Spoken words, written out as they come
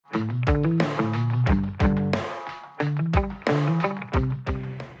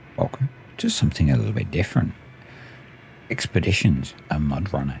to something a little bit different. Expeditions, a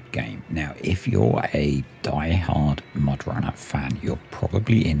MudRunner game. Now, if you're a die-hard MudRunner fan, you're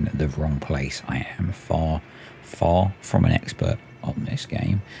probably in the wrong place. I am far from an expert on this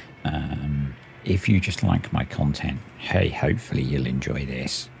game. If you just like my content, hey, hopefully you'll enjoy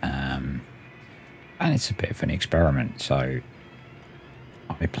this. And it's a bit of an experiment. So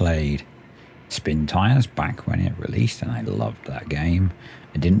I played Spintires back when it released, and I loved that game.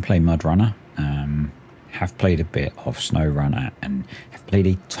 I didn't play MudRunner. Have played a bit of SnowRunner and have played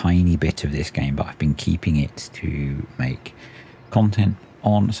a tiny bit of this game, but I've been keeping it to make content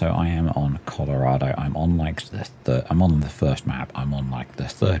on. So I am on Colorado. I'm on like I'm on the first map. I'm on like the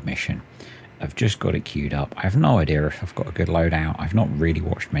third mission. I've just got it queued up. I have no idea if I've got a good loadout. I've not really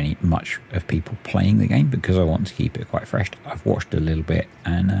watched much of people playing the game because I want to keep it quite fresh. I've watched a little bit,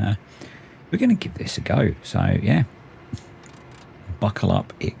 and we're going to give this a go. So yeah, buckle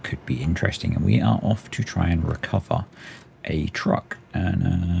up. It could be interesting, and we are off to try and recover a truck.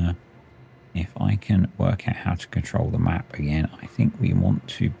 And if I can work out how to control the map again, I think we want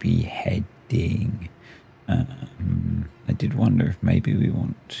to be heading. I did wonder if maybe we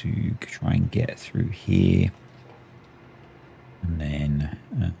want to try and get through here, and then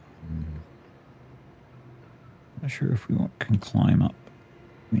I'm not sure if we can climb up.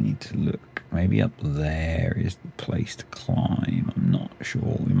 We need to look. Maybe up there is the place to climb. I'm not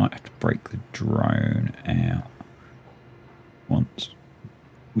sure. We might have to break the drone out. Once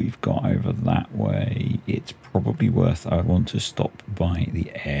we've got over that way, it's probably worth. I want to stop by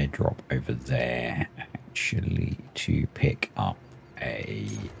the airdrop over there actually to pick up an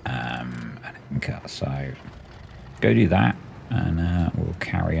anchor. So go do that, and we'll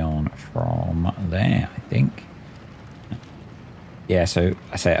carry on from there, I think. Yeah, so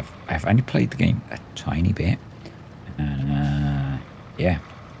I say I've only played the game a tiny bit, and yeah,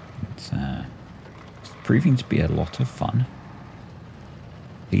 it's proving to be a lot of fun.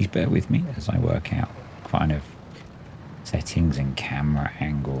 Please bear with me as I work out kind of settings and camera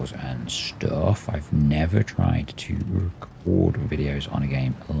angles and stuff. I've never tried to record videos on a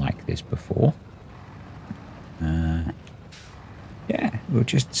game like this before. Yeah, we'll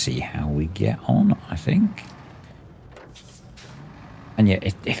just see how we get on, I think. And yeah,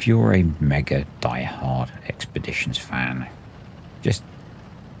 if you're a mega die-hard Expeditions fan, just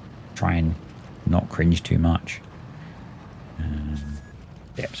try and not cringe too much.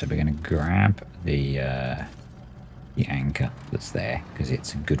 Yep, so we're going to grab the anchor that's there because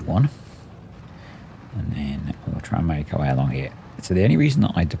it's a good one. And then we'll try and make our way along here. So the only reason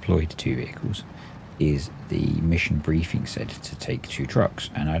that I deployed 2 vehicles is the mission briefing said to take 2 trucks.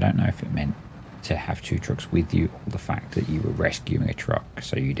 And I don't know if it meant to have 2 trucks with you, or the fact that you were rescuing a truck,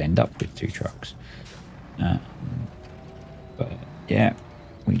 so you'd end up with 2 trucks. But yeah,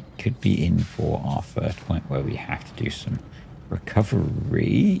 we could be in for our first point where we have to do some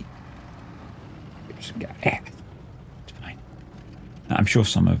recovery. It's fine. I'm sure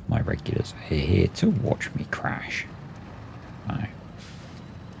some of my regulars are here to watch me crash.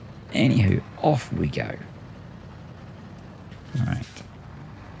 Anywho, off we go. All right.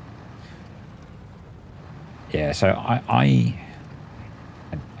 Yeah, so I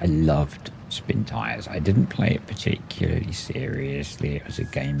loved Spintires. I didn't play it particularly seriously. It was a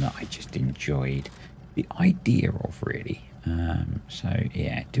game that I just enjoyed the idea of, really. So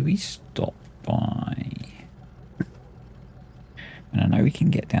yeah, do we stop by? And I know we can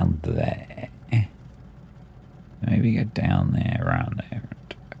get down there. Maybe go down there, around there,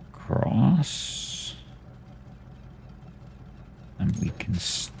 and across. And we can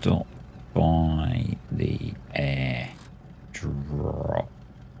stop by the air drop.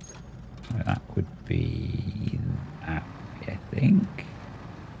 So that would be that way, I think.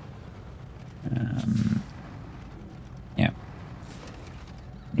 Yeah.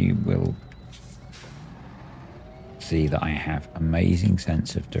 You will see that I have amazing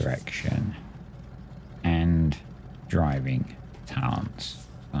sense of direction and driving talents.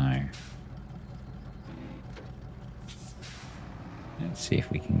 So let's see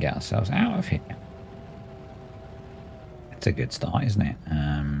if we can get ourselves out of here. It's a good start, isn't it?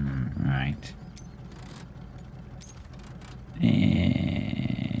 Right.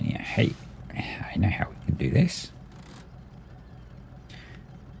 And yeah, hey, I know how we can do this.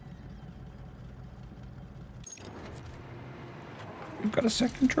 We've got a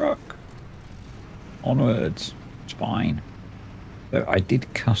second truck. Onwards. It's fine. So I did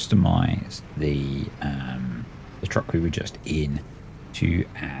customize the truck we were just in to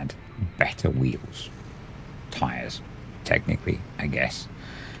add better wheels, tires, technically, I guess.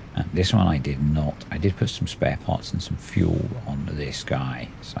 This one I did not. I did put some spare parts and some fuel on this guy.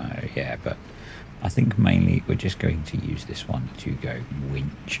 So yeah, but I think mainly we're just going to use this one to go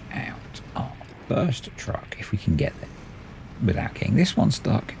winch out our first truck if we can get there without getting this one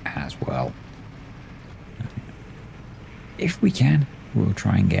stuck as well. If we can, we'll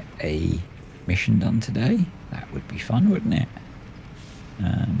try and get a mission done today. That would be fun, wouldn't it?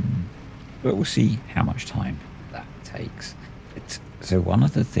 But we'll see how much time that takes. So one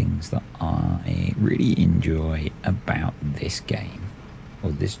of the things that I really enjoy about this game,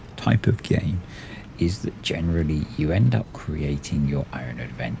 or this type of game, is that generally you end up creating your own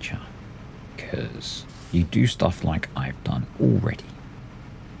adventure, because you do stuff like I've done already.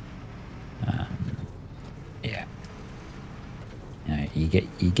 Yeah. You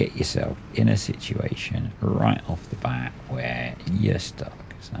get yourself in a situation right off the bat where you're stuck.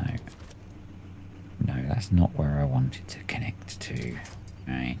 So no, that's not where I wanted to connect to.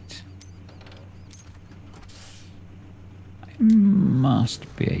 Right. I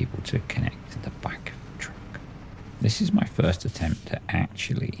must be able to connect to the back of the truck. This is my first attempt at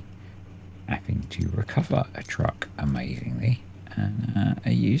actually having to recover a truck amazingly. And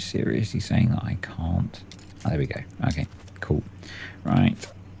are you seriously saying that I can't? Oh, there we go. Okay, cool. Right.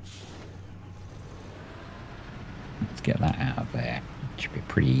 Let's get that out of there. Should be a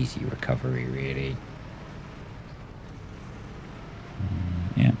pretty easy recovery, really.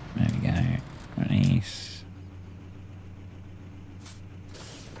 Yeah, there we go. Nice.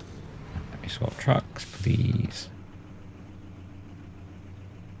 Let me swap trucks, please.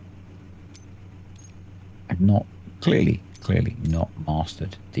 I've not clearly not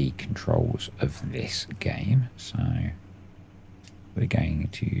mastered the controls of this game, so we're going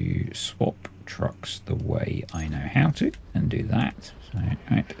to swap trucks the way I know how to and do that. So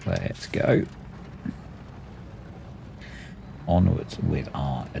right, let's go onwards with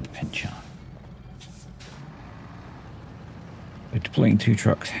our adventure. But deploying 2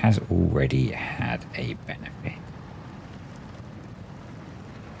 trucks has already had a benefit.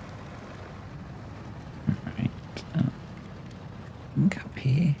 Right, I think up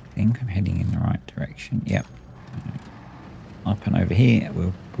here, I think I'm heading in the right direction. Yep. Up and over here,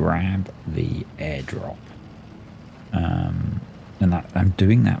 we'll grab the airdrop. And that I'm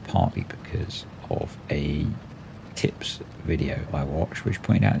doing that partly because of a tips video I watched, which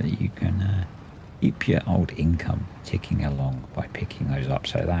pointed out that you can keep your old income ticking along by picking those up.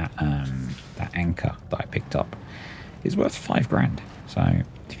 So that that anchor that I picked up is worth $5 grand. So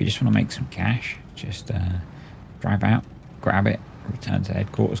if you just want to make some cash, just drive out, grab it, return to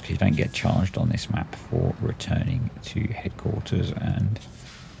headquarters, because you don't get charged on this map for returning to headquarters, and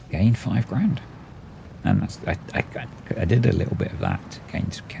gain $5 grand. And that's I did a little bit of that to gain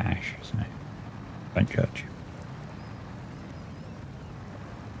some cash, so don't judge.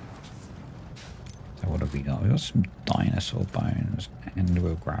 So what have we got? We've got some dinosaur bones, and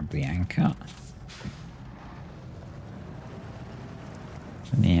we'll grab the anchor.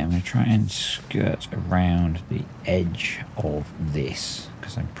 And yeah, I'm going to try and skirt around the edge of this,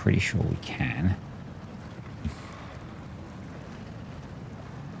 because I'm pretty sure we can.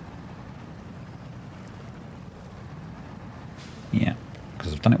 Yeah,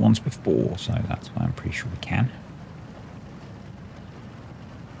 because I've done it once before, so that's why I'm pretty sure we can.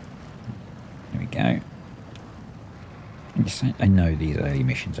 There we go. I know these early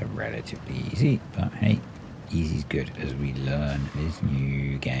missions are relatively easy, but hey, easy's good as we learn this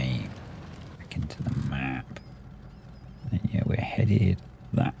new game. Back into the map. And yeah, we're headed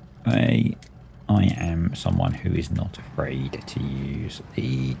that way. I am someone who is not afraid to use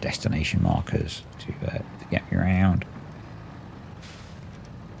the destination markers to get me around.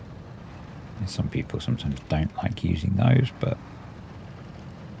 And some people sometimes don't like using those, but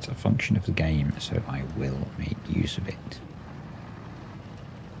it's a function of the game, so I will make use of it.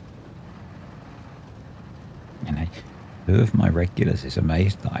 And who of my regulars is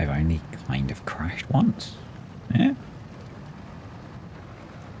amazed that I've only kind of crashed once? Yeah?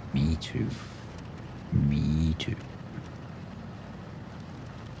 Me too. Me too.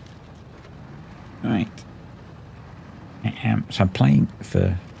 Right. So I'm playing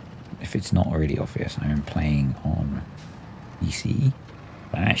for, if it's not already obvious, I'm playing on PC.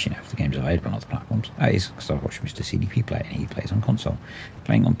 I don't actually know if the game's available on other platforms. That is because I've watched Mr. CDP play it and he plays on console.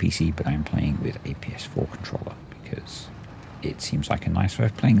 Playing on PC, but I'm playing with a PS4 controller because it seems like a nice way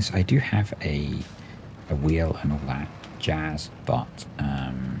of playing this. I do have a wheel and all that jazz, but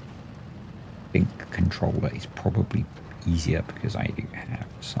I think controller is probably easier because I do have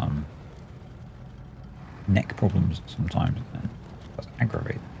some neck problems sometimes, and that's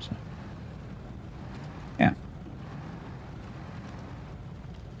aggravating. So yeah.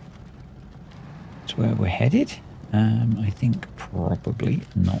 that's where we're headed. I think probably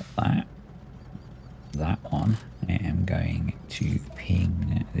not that one. I am going to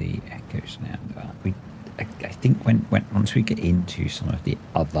ping the echoes now. I think once we get into some of the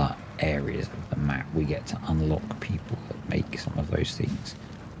other areas of the map, we get to unlock people that make some of those things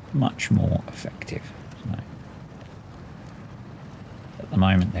much more effective. So, at the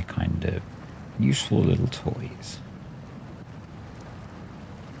moment, they're kind of useful little toys.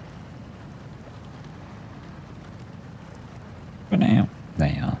 For now,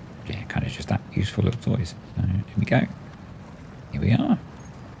 they are, yeah, kind of just that useful little toys. So here we go. Here we are.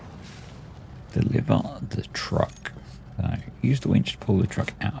 Deliver the truck. So use the winch to pull the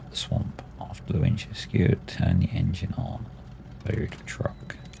truck out of the swamp. After the winch is secured, turn the engine on. Load the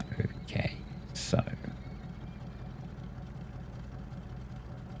truck. Okay, so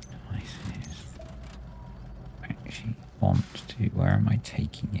I actually want to. Where am I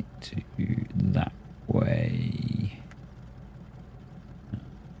taking it to? That way.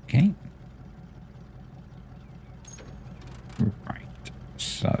 Okay. Right.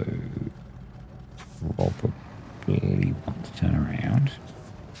 So probably want to turn around.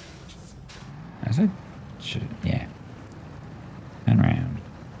 As I should, yeah. Turn around.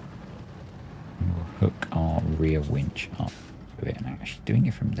 And we'll hook our rear winch up to it. And actually doing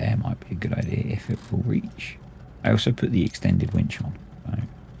it from there might be a good idea if it will reach. I also put the extended winch on. So.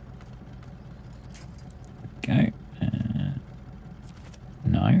 Go.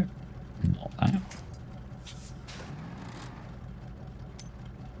 No, not that.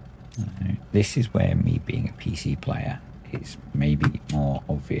 This is where me being a PC player is maybe more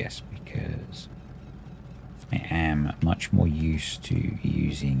obvious because I am much more used to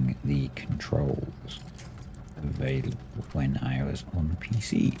using the controls available when I was on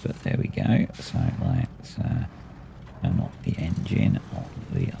PC. But there we go. So let's turn off the engine on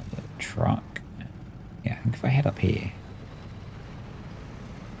the other truck. Yeah, I think if I head up here,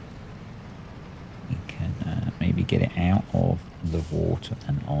 we can maybe get it out of the water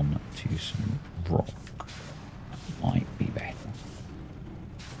and on to some rock. That might be better.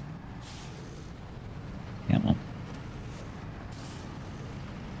 Come on.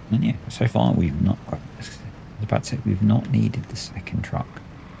 And yeah, so far we've not, I was about to say, we've not needed the second truck.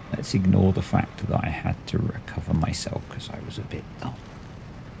 Let's ignore the fact that I had to recover myself because I was a bit dumb.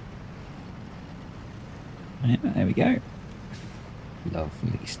 Yeah, there we go.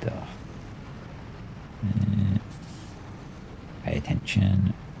 Lovely stuff. Pay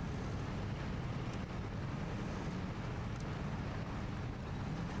attention.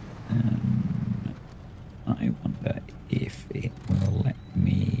 I wonder if it will let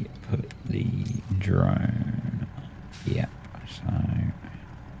me put the drone. Yep. So.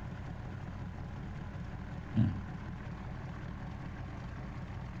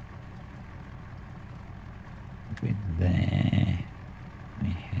 With there. We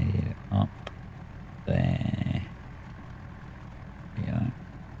head up there. Yeah.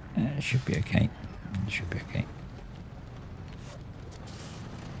 It should be okay. It should be okay.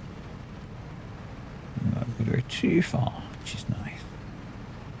 Not going to go too far, which is nice.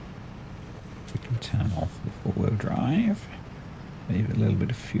 We can turn off the four-wheel drive. Leave a little bit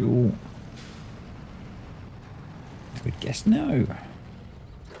of fuel. I would guess no.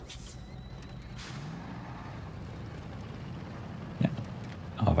 Yeah.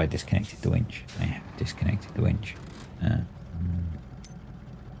 Oh, have I disconnected the winch? I have disconnected the winch.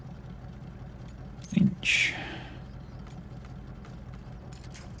 Winch.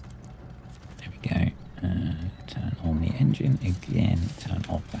 There we go. Turn on the engine again. Turn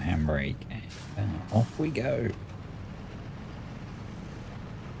off the handbrake. And off we go.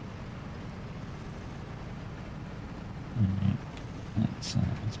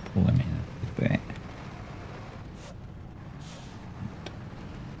 Let's pull them in a bit.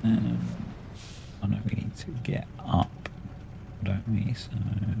 I know we need to get up, don't we? So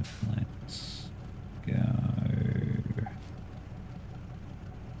let's go.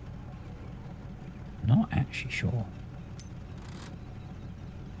 Not actually sure.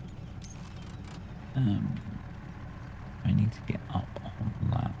 I need to get up on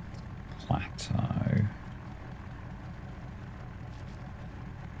that plateau.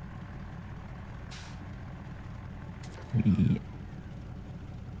 We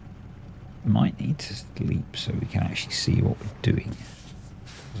might need to sleep so we can actually see what we're doing.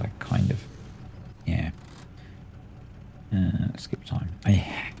 Because I kind of, yeah. Skip time. I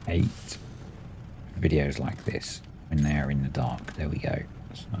hate videos like this when they're in the dark. There we go.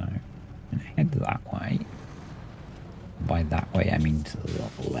 So I'm gonna head that way. By that way, I mean to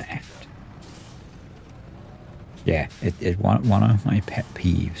the left. Yeah, it's one of my pet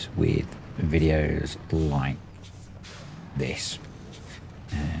peeves with videos like this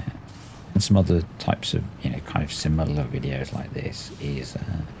and some other types of, you know, kind of similar videos like this is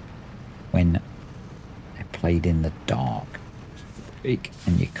when they're played in the dark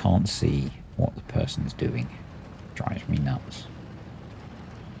and you can't see what the person's doing. It drives me nuts.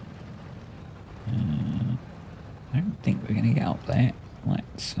 I don't think we're going to get up there.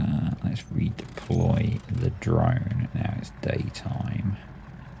 Let's redeploy the drone. Now it's daytime.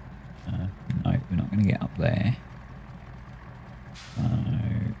 No, we're not going to get up there. So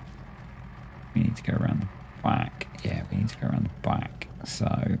we need to go around the back. Yeah, we need to go around the back.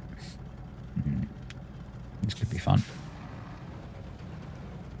 So this could be fun.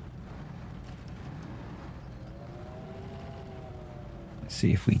 Let's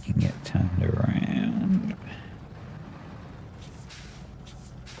see if we can get turned around.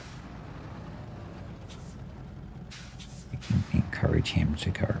 We can encourage him to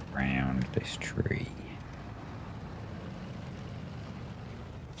go around this tree.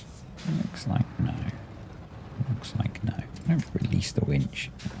 Looks like no. Looks like no. Don't release the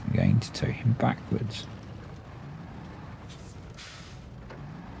winch. I'm going to tow him backwards.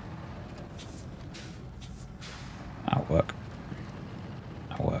 That'll work.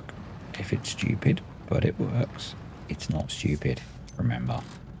 That'll work. If it's stupid, but it works. It's not stupid. Remember.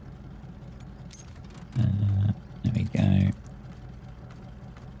 There we go.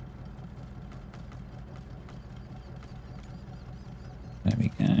 There we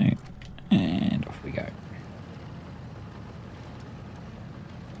go. And off we go.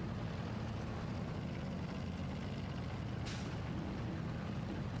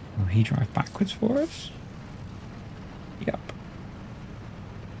 Will he drive backwards for us? Yep.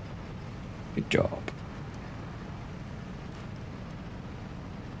 Good job.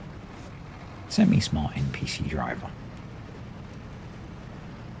 Semi-smart NPC driver.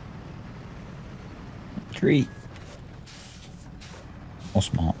 Tree. More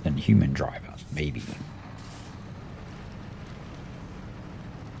smart than human driver, maybe.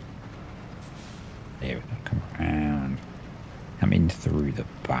 There we go, come around. Come in through the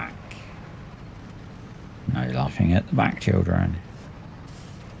back. No laughing at the back, children.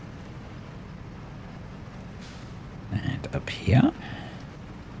 And up here.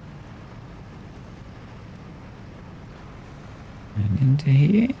 And into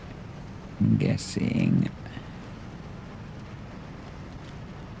here. I'm guessing.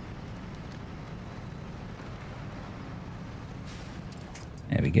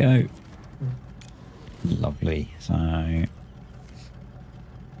 There we go. Lovely. So,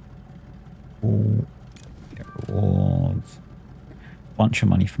 get rewards. Bunch of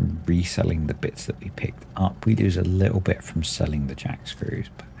money from reselling the bits that we picked up. We lose a little bit from selling the jack screws,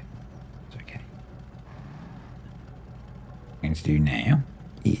 but it's okay. What I'm going to do now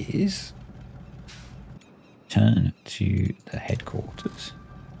is turn to the headquarters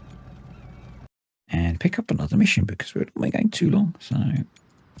and pick up another mission because we're going too long. So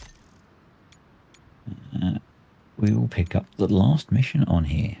we will pick up the last mission on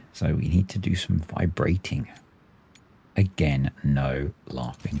here. So we need to do some vibrating. Again, no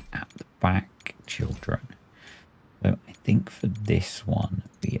laughing at the back, children. So I think for this one,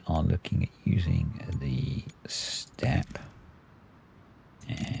 we are looking at using the step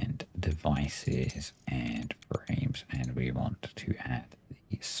and devices and frames, and we want to add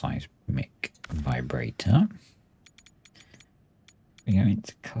the seismic vibrator. We go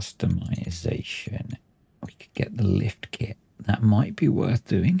into customization. We could get the lift kit. That might be worth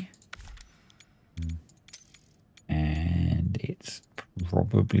doing. And it's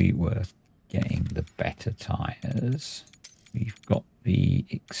probably worth getting the better tires. We've got the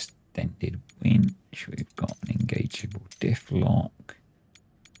extended winch. We've got an engageable diff lock.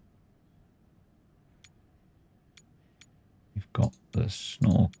 We've got the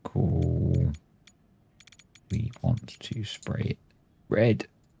snorkel. We want to spray it red.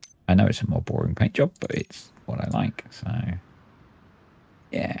 I know it's a more boring paint job, but it's what I like. So,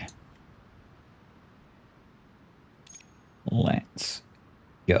 yeah. Let's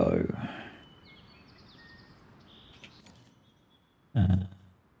go. So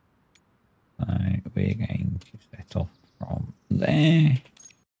we're going to set off from there.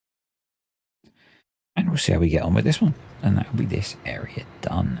 And we'll see how we get on with this one. And that'll be this area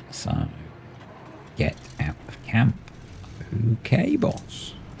done. So, get out of camp. Okay,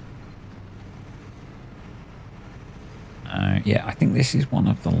 boss. Yeah, I think this is one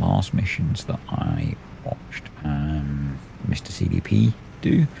of the last missions that I watched Mr. CDP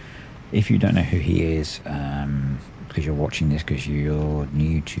do. If you don't know who he is, because you're watching this because you're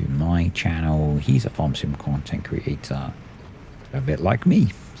new to my channel, he's a farm sim content creator, a bit like me.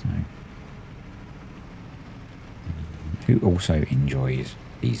 So who also enjoys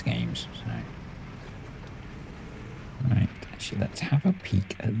these games. So, right, actually, let's have a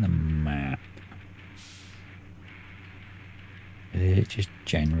peek at the map. It's just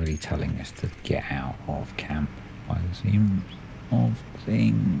generally telling us to get out of camp by the seams of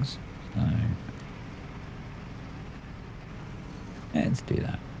things. So, let's do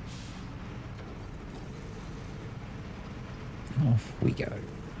that. Off we go.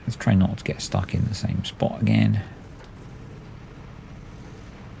 Let's try not to get stuck in the same spot again.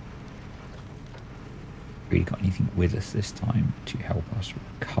 Really got anything with us this time to help us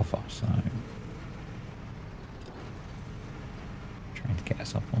recover, so trying to get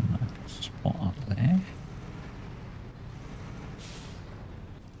us up on the spot up there.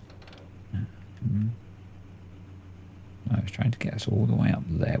 I was trying to get us all the way up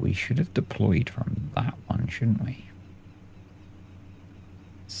there. We should have deployed from that one, shouldn't we?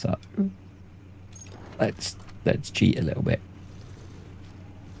 So let's cheat a little bit,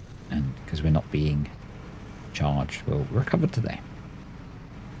 and because we're not being charged, we'll recover to there.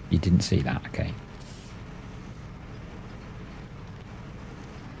 You didn't see that, okay?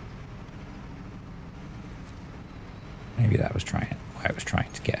 Maybe that was trying. I was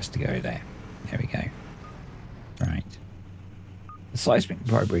trying to get us to go there. There we go. Right. The seismic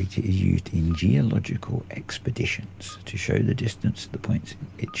vibrator is used in geological expeditions to show the distance to the points.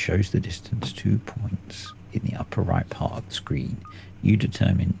 It shows the distance to points in the upper right part of the screen. You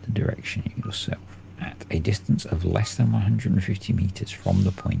determine the direction yourself. At a distance of less than 150 meters from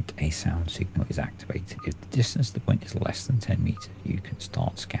the point, a sound signal is activated. If the distance to the point is less than 10 meters, you can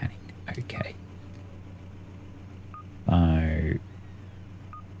start scanning. Okay. So,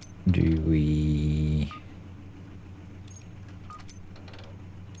 do we...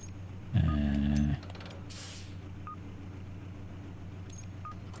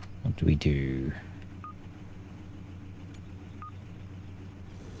 what do we do?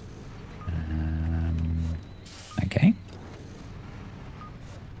 Okay.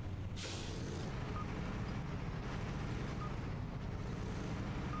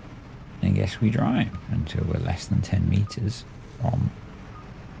 I guess we drive until we're less than 10 meters from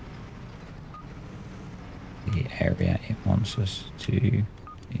the area it wants us to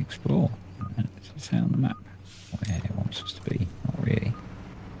explore. Does it say on the map where it wants us to be? Not really.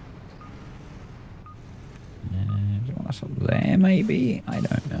 Does it want us up there, maybe? I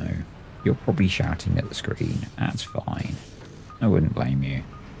don't know. You're probably shouting at the screen. That's fine. I wouldn't blame you.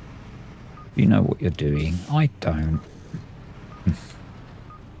 You know what you're doing. I don't.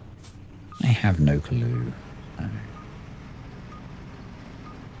 I have no clue. No.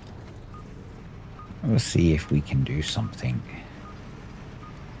 We'll see if we can do something.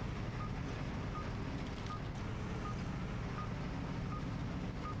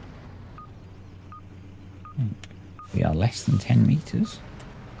 We are less than 10 meters.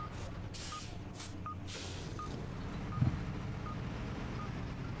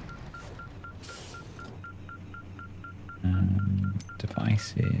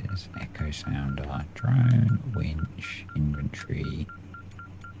 Devices, echo sounder, drone, winch, inventory.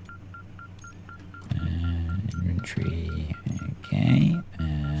 Inventory, okay.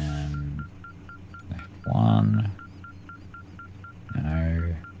 Left one.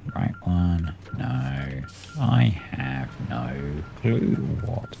 No. Right one. No. I have no clue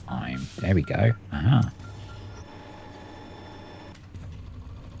what I'm... There we go. Aha.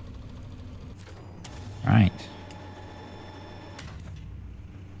 Right.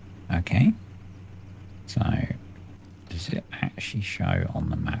 Okay. So, does it actually show on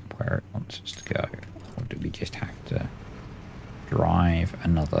the map where it wants us to go? Or do we just have to drive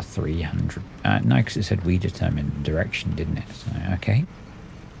another 300? No, because it said we determined the direction, didn't it? So, okay.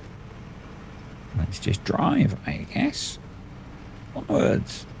 Let's just drive, I guess.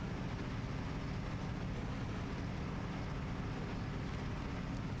 Onwards.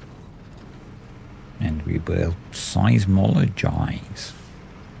 And we will seismologize.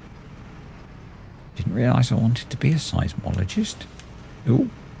 Didn't realise I wanted to be a seismologist. Ooh.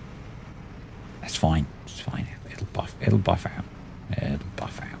 That's fine. It's fine. It'll buff out. It'll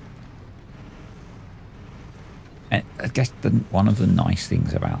buff out. And I guess one of the nice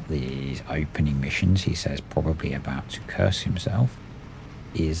things about these opening missions, he says probably about to curse himself,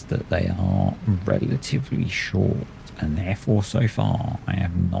 is that they are relatively short, and therefore so far I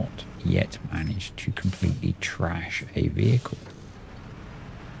have not yet managed to completely trash a vehicle,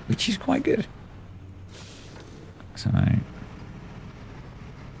 which is quite good. So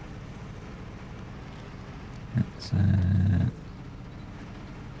let's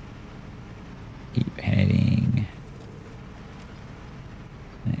keep heading.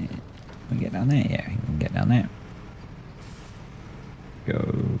 Can we get down there? Yeah, we can get down there.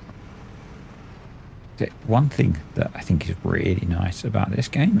 one thing that I think is really nice about this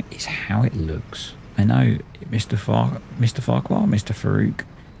game is how it looks. I know Mr. Farquhar, Mr. Farouk,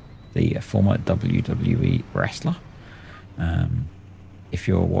 the former WWE wrestler, if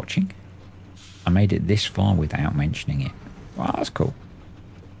you're watching, I made it this far without mentioning it. Wow, that's cool.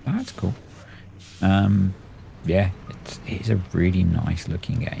 That's cool. Yeah, it's a really nice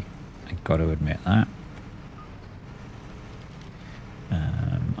looking game. I got to admit that.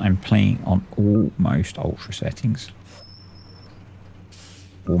 I'm playing on almost ultra settings.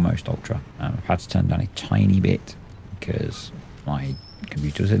 Almost ultra. I've had to turn down a tiny bit because my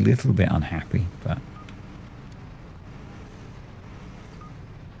computer's a little bit unhappy, but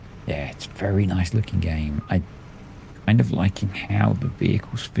yeah, it's a very nice looking game. I kind of liking how the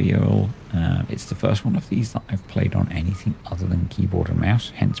vehicles feel. It's the first one of these that I've played on anything other than keyboard and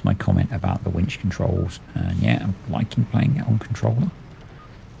mouse, hence my comment about the winch controls. And yeah, I'm liking playing it on controller.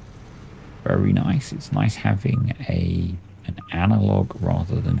 Very nice. It's nice having an analog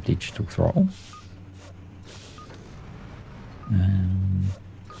rather than digital throttle. And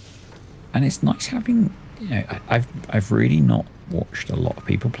it's nice having, you know, I've really not watched a lot of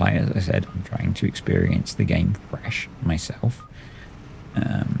people play. As I said, I'm trying to experience the game fresh myself.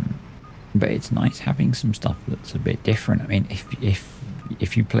 But it's nice having some stuff that's a bit different. I mean,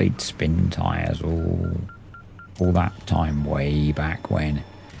 if you played Spin Tires all that time way back when,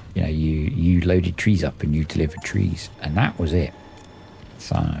 you know, you loaded trees up and you delivered trees, and that was it.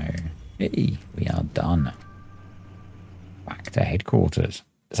 So, hey, we are done. Back to headquarters.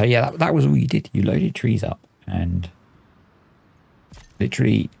 So yeah, that was all you did. You loaded trees up and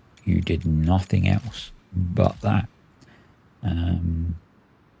literally you did nothing else but that. And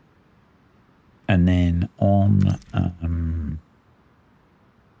then on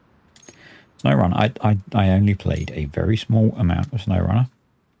SnowRunner, I only played a very small amount of SnowRunner.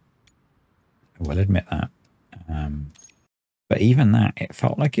 I will admit that. But even that, it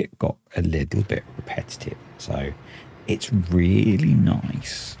felt like it got a little bit repetitive. So it's really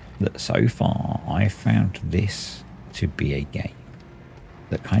nice that so far I've found this to be a game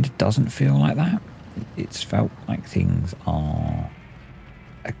that kind of doesn't feel like that. It's felt like things are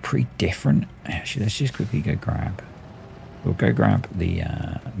pretty different. Actually, let's just quickly go grab. We'll go grab the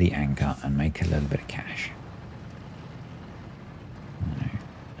anchor and make a little bit of cash.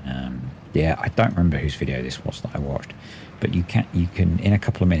 Yeah, I don't remember whose video this was that I watched, but you can in a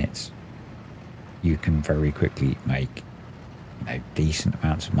couple of minutes, you can very quickly make, you know, decent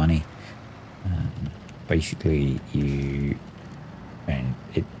amounts of money. Basically,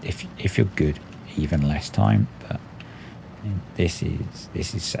 if you're good, even less time. But this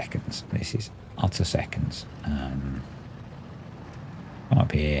is seconds. This is utter seconds. Come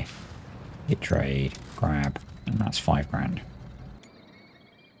up here, hit trade, grab, and that's $5 grand.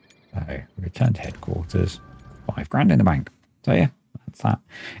 So return to headquarters, $5 grand in the bank. So yeah, that's that.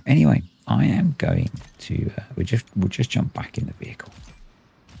 Anyway, I am going to we'll just jump back in the vehicle.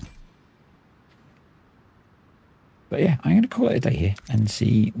 But yeah, I'm going to call it a day here and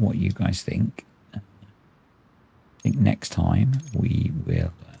see what you guys think. I think next time we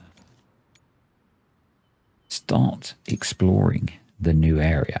will start exploring the new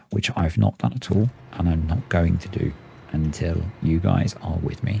area, which I've not done at all, and I'm not going to do until you guys are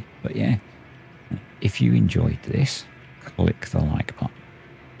with me. But yeah, if you enjoyed this, click the like button.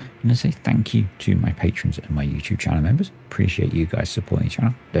 I'm going to say thank you to my patrons and my YouTube channel members. Appreciate you guys supporting the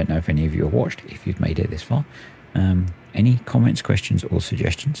channel. Don't know if any of you have watched, if you've made it this far. Any comments, questions or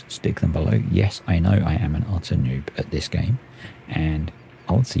suggestions, stick them below. Yes, I know I am an utter noob at this game, and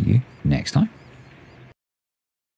I'll see you next time.